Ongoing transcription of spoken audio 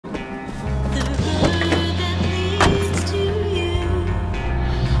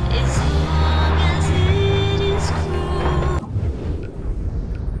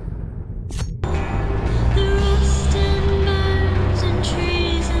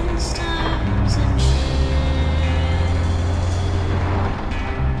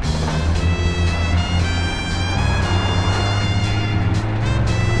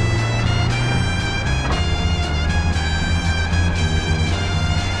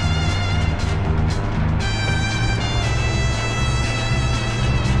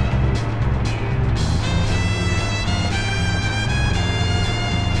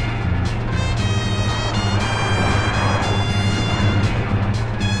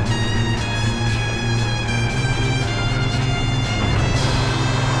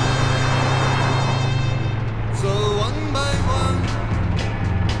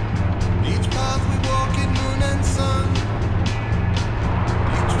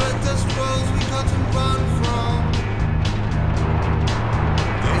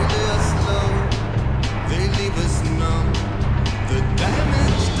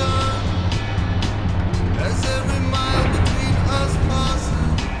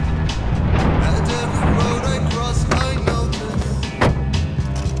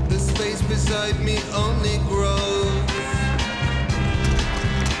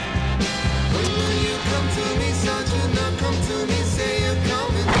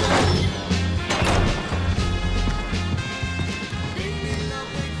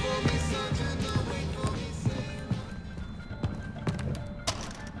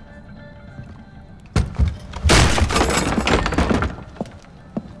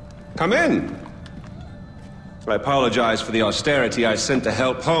Come in. I apologize for the austerity I sent to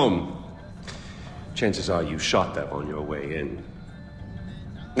help home. Chances are you shot them on your way in.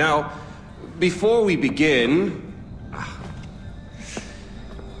 Now, before we begin,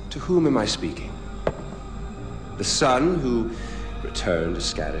 to whom am I speaking? The son who returned to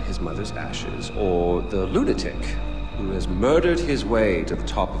scatter his mother's ashes, or the lunatic who has murdered his way to the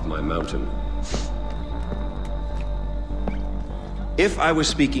top of my mountain? If I was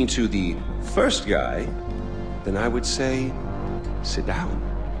speaking to the first guy, then I would say, sit down.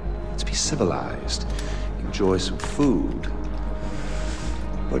 Let's be civilized. Enjoy some food.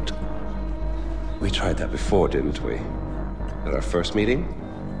 But we tried that before, didn't we? At our first meeting?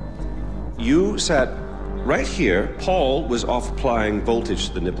 You sat right here. Paul was off applying voltage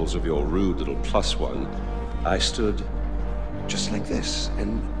to the nipples of your rude little +1. I stood just like this.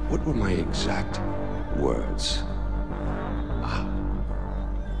 And what were my exact words?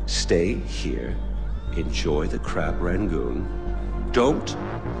 Stay here, enjoy the crab rangoon, don't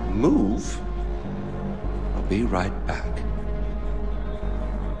move, I'll be right back.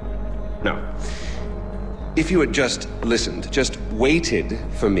 Now, if you had just listened, just waited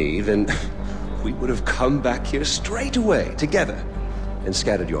for me, then we would have come back here straight away, together, and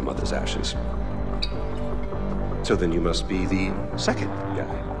scattered your mother's ashes. So then you must be the second guy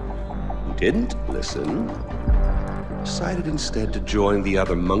who didn't listen, decided instead to join the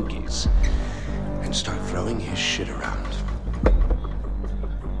other monkeys and start throwing his shit around.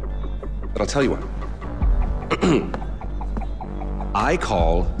 But I'll tell you what. I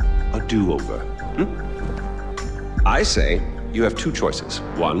call a do-over. I say you have two choices.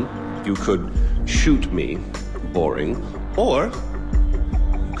 One, you could shoot me, boring, or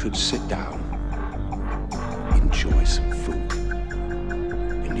you could sit down, enjoy some food,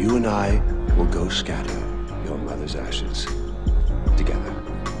 and you and I will go scatter your mother's ashes together.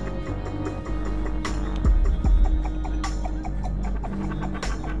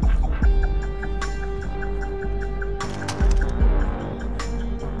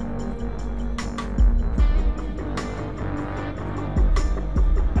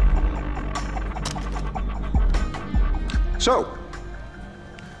 So,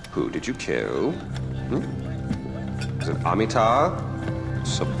 who did you kill? Is it Amitabh?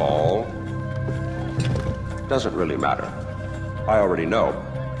 Sabal? Doesn't really matter. I already know.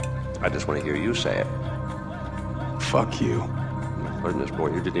 I just want to hear you say it. Fuck you. My goodness,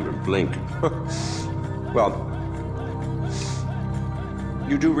 boy, you didn't even blink. Well,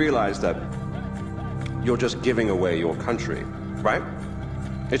 you do realize that you're just giving away your country, right?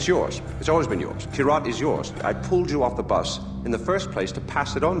 It's yours. It's always been yours. Kirat is yours. I pulled you off the bus in the first place to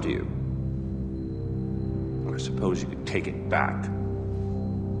pass it on to you. I suppose you could take it back.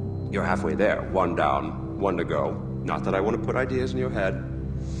 You're halfway there. One down, one to go. Not that I want to put ideas in your head.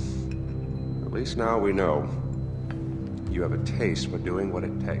 At least now we know you have a taste for doing what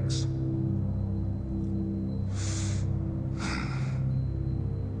it takes.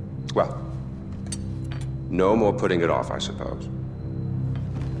 Well, no more putting it off, I suppose.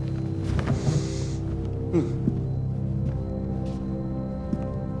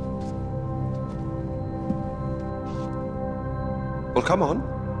 Well, come on.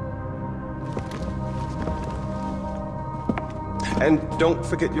 And don't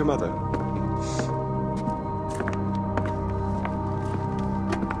forget your mother.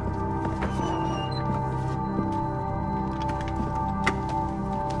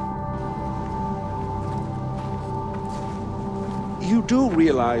 You do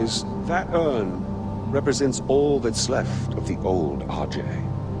realize that urn represents all that's left of the old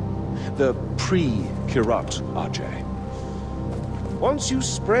Ajay. The pre-Kirat Ajay. Once you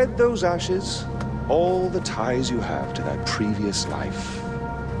spread those ashes, all the ties you have to that previous life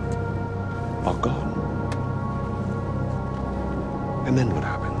are gone. And then what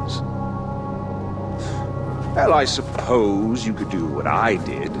happens? Well, I suppose you could do what I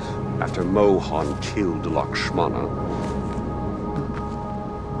did after Mohan killed Lakshmana.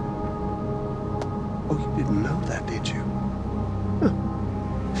 Oh, you didn't know that, did you? Huh.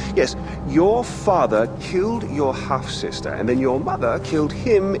 Yes, your father killed your half-sister, and then your mother killed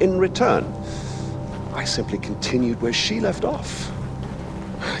him in return. I simply continued where she left off.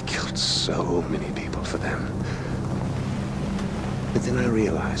 I killed so many people for them. But then I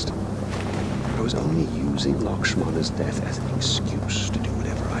realized I was only using Lakshmana's death as an excuse to do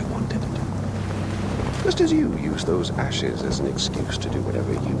whatever I wanted to do. Just as you use those ashes as an excuse to do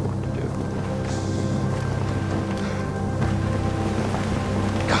whatever you want to do.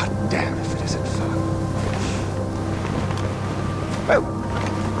 God damn if it isn't fun. Well,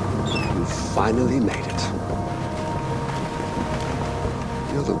 you finally made it.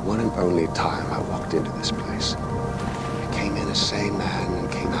 Until the one and only time I walked into this place. I came in a sane man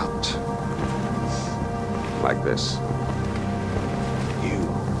and came out like this. You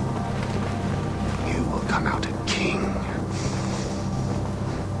will come out a king.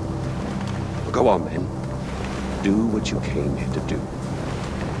 Well, go on, then. Do what you came here to do.